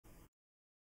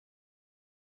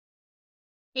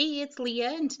Hey, it's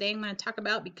Leah, and today I'm going to talk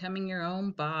about becoming your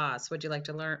own boss. Would you like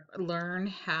to learn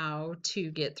how to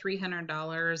get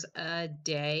 $300 a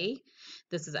day?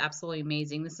 This is absolutely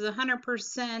amazing. This is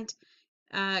 100%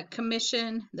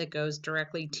 commission that goes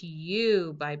directly to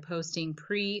you by posting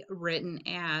pre-written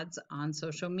ads on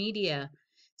social media.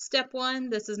 Step one,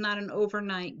 this is not an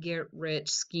overnight get rich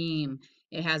scheme.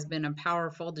 It has been a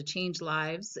powerful to change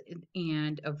lives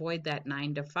and avoid that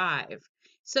 9 to 5.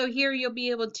 So here you'll be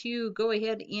able to go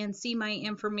ahead and see my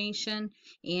information,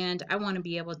 and I want to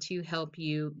be able to help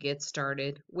you get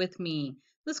started with me.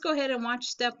 Let's go ahead and watch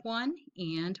step one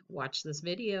and watch this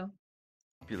video.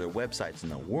 Popular websites in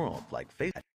the world like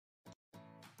Facebook.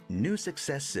 New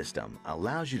Success System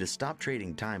allows you to stop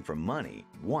trading time for money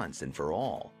once and for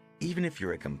all. Even if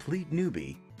you're a complete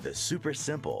newbie, the super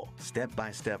simple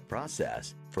step-by-step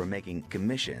process for making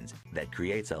commissions that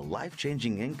creates a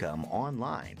life-changing income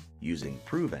online using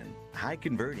proven,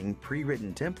 high-converting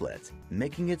pre-written templates,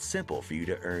 making it simple for you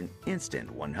to earn instant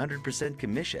 100%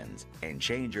 commissions and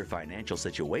change your financial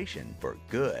situation for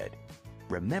good.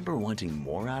 Remember wanting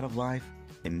more out of life?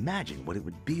 Imagine what it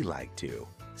would be like to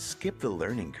skip the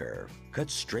learning curve, cut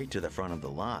straight to the front of the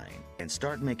line, and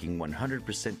start making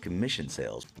 100% commission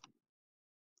sales.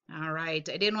 All right,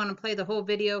 I didn't want to play the whole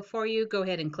video for you. Go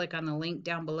ahead and click on the link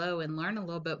down below and learn a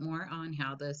little bit more on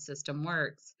how the system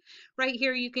works. Right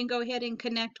here, you can go ahead and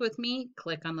connect with me,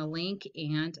 click on the link,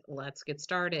 and let's get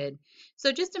started.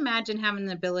 So just imagine having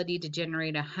the ability to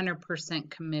generate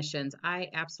 100% commissions. I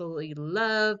absolutely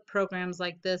love programs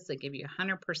like this that give you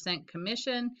 100%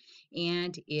 commission,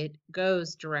 and it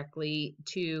goes directly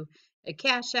to a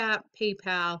Cash App,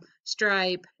 PayPal,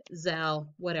 Stripe, Zelle,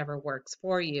 whatever works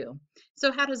for you.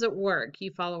 So how does it work?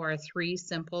 You follow our 3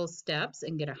 simple steps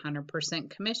and get 100%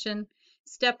 commission.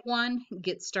 Step one,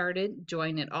 get started,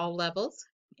 join at all levels,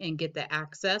 and get the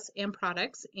access and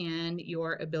products and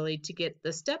your ability to get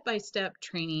the step-by-step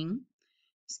training.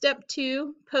 Step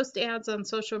two, post ads on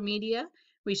social media.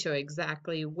 We show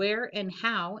exactly where and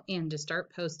how and to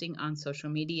start posting on social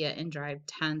media and drive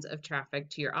tons of traffic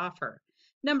to your offer.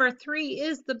 Number 3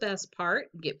 is the best part,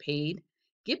 get paid.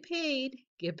 Get paid,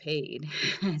 get paid.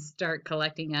 Start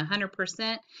collecting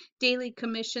 100% daily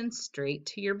commission straight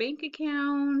to your bank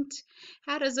account.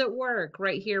 How does it work?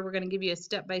 Right here, we're going to give you a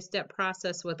step-by-step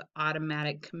process with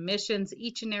automatic commissions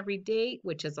each and every day,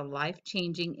 which is a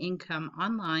life-changing income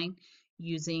online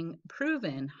using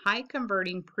proven high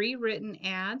converting pre-written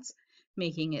ads,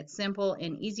 making it simple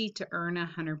and easy to earn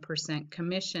 100%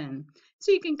 commission.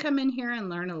 So you can come in here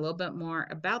and learn a little bit more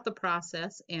about the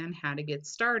process and how to get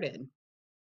started.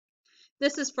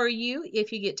 This is for you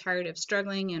if you get tired of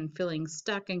struggling and feeling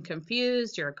stuck and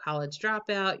confused. You're a college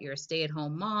dropout, you're a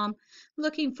stay-at-home mom,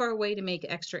 looking for a way to make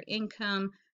extra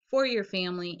income for your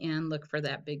family and look for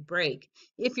that big break.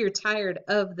 If you're tired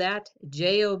of that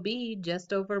job,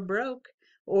 just over broke,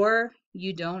 or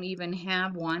you don't even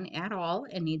have one at all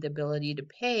and need the ability to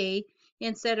pay,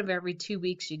 instead of every 2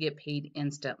 weeks you get paid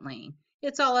instantly.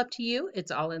 It's all up to you.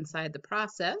 It's all inside the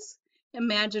process.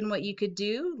 Imagine what you could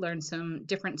do, learn some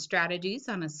different strategies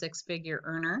on a 6-figure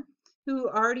earner who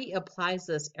already applies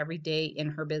this every day in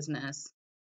her business.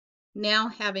 Now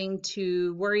having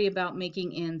to worry about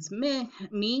making ends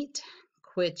meet,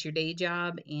 quit your day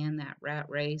job and that rat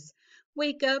race.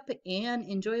 Wake up and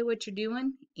enjoy what you're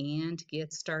doing and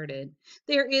get started.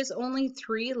 There is only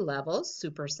 3 levels,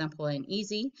 super simple and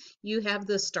easy. You have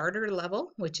the starter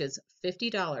level, which is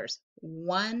 $50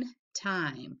 one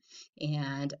time,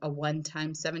 and a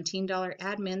one-time $17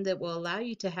 admin that will allow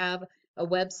you to have a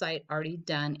website already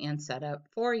done and set up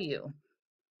for you.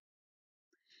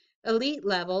 Elite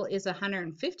level is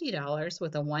 $150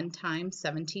 with a one-time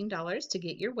 $17 to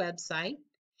get your website.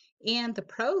 And the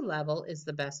pro level is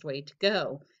the best way to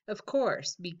go, of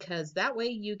course, because that way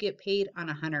you get paid on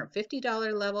a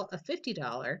 $150 level, a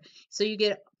 $50, so you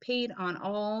get paid on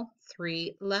all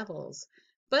 3 levels.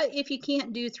 But if you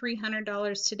can't do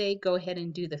 $300 today, go ahead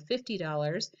and do the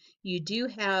 $50. You do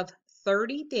have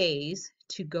 30 days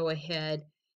to go ahead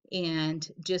and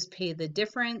just pay the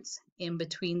difference in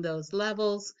between those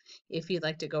levels if you'd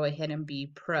like to go ahead and be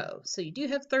pro. So you do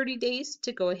have 30 days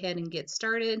to go ahead and get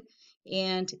started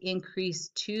and increase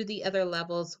to the other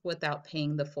levels without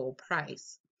paying the full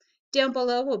price. Down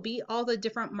below will be all the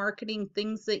different marketing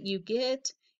things that you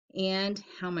get and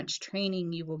how much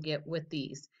training you will get with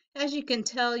these. As you can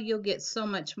tell, you'll get so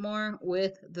much more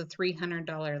with the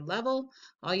 $300 level.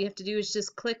 All you have to do is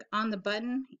just click on the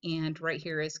button, and right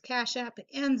here is Cash App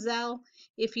and Zelle.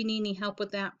 If you need any help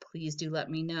with that, please do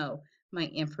let me know. My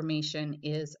information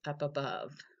is up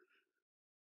above.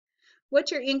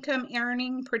 What's your income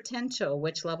earning potential?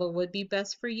 Which level would be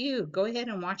best for you? Go ahead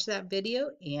and watch that video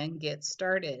and get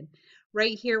started.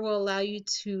 Right here will allow you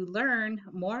to learn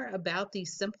more about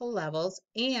these simple levels,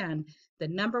 and the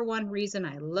number one reason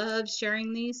I love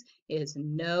sharing these is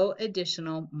no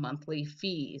additional monthly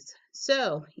fees.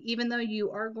 So even though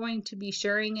you are going to be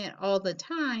sharing it all the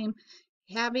time,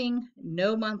 having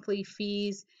no monthly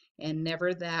fees and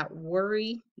never that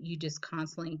worry, you just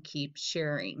constantly keep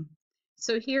sharing.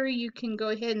 So here you can go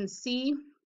ahead and see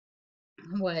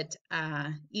what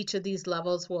each of these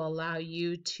levels will allow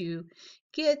you to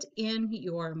get in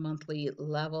your monthly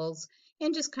levels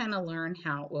and just kind of learn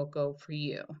how it will go for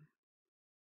you.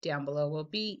 Down below will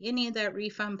be any of that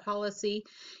refund policy.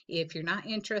 If you're not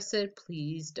interested,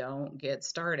 please don't get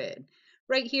started.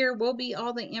 Right here will be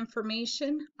all the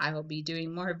information. I will be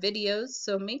doing more videos,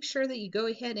 so make sure that you go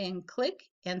ahead and click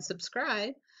and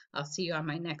subscribe. I'll see you on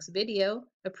my next video.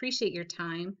 Appreciate your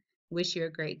time. Wish you a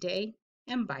great day,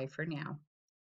 and bye for now.